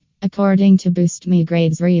According to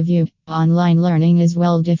Boostmygrade's review, online learning is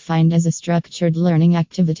well defined as a structured learning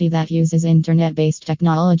activity that uses internet based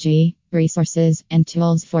technology, resources, and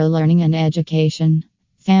tools for learning and education.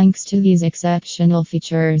 Thanks to these exceptional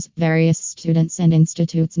features, various students and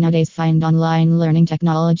institutes nowadays find online learning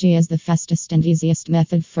technology as the fastest and easiest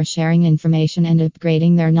method for sharing information and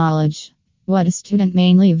upgrading their knowledge. What a student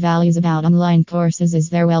mainly values about online courses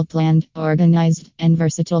is their well planned, organized, and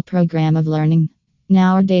versatile program of learning.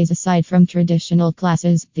 Nowadays, aside from traditional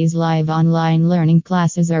classes, these live online learning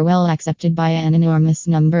classes are well accepted by an enormous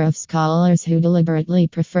number of scholars who deliberately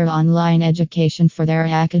prefer online education for their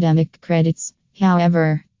academic credits.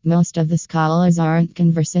 However, most of the scholars aren't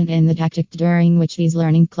conversant in the tactic during which these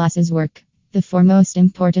learning classes work. The foremost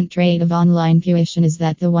important trait of online tuition is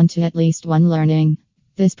that the one to at least one learning.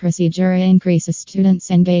 This procedure increases students'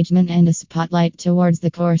 engagement and a spotlight towards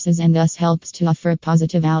the courses and thus helps to offer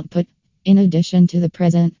positive output. In addition to the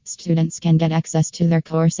present, students can get access to their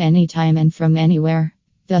course anytime and from anywhere.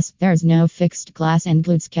 Thus, there's no fixed class and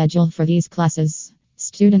glued schedule for these classes.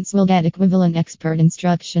 Students will get equivalent expert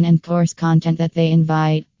instruction and course content that they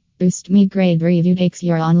invite. Boostmygrade Review takes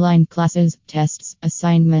your online classes, tests,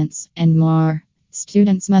 assignments, and more.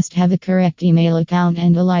 Students must have a correct email account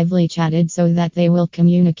and a lively chatted so that they will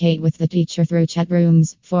communicate with the teacher through chat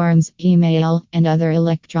rooms, forums, email, and other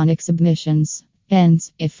electronic submissions.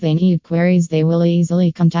 Hence, if they need queries, they will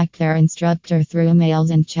easily contact their instructor through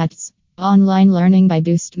emails and chats. Online learning by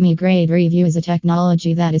Boostmygrade Review is a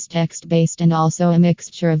technology that is text-based and also a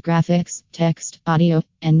mixture of graphics, text, audio,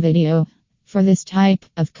 and video. For this type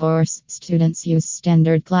of course, students use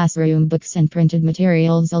standard classroom books and printed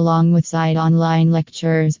materials along with side online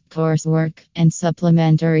lectures, coursework, and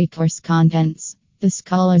supplementary course contents. The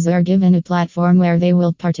scholars are given a platform where they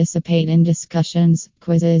will participate in discussions,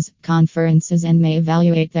 quizzes, conferences, and may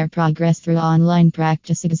evaluate their progress through online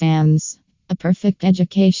practice exams. A perfect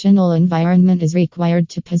educational environment is required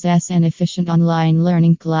to possess an efficient online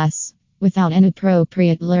learning class. Without an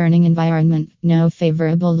appropriate learning environment, no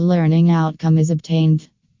favorable learning outcome is obtained.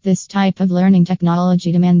 This type of learning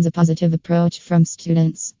technology demands a positive approach from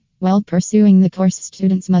students. While pursuing the course,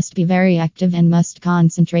 students must be very active and must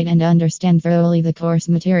concentrate and understand thoroughly the course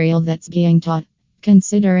material that's being taught.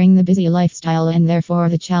 Considering the busy lifestyle and therefore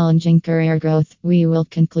the challenging career growth, we will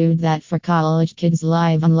conclude that for college kids,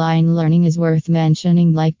 live online learning is worth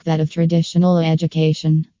mentioning like that of traditional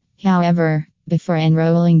education. However, before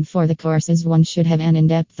enrolling for the courses, one should have an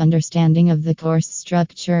in-depth understanding of the course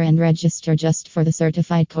structure and register just for the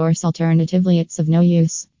certified course. Alternatively, it's of no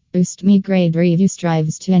use. Boostmygrade Review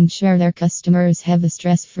strives to ensure their customers have a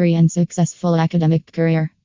stress-free and successful academic career.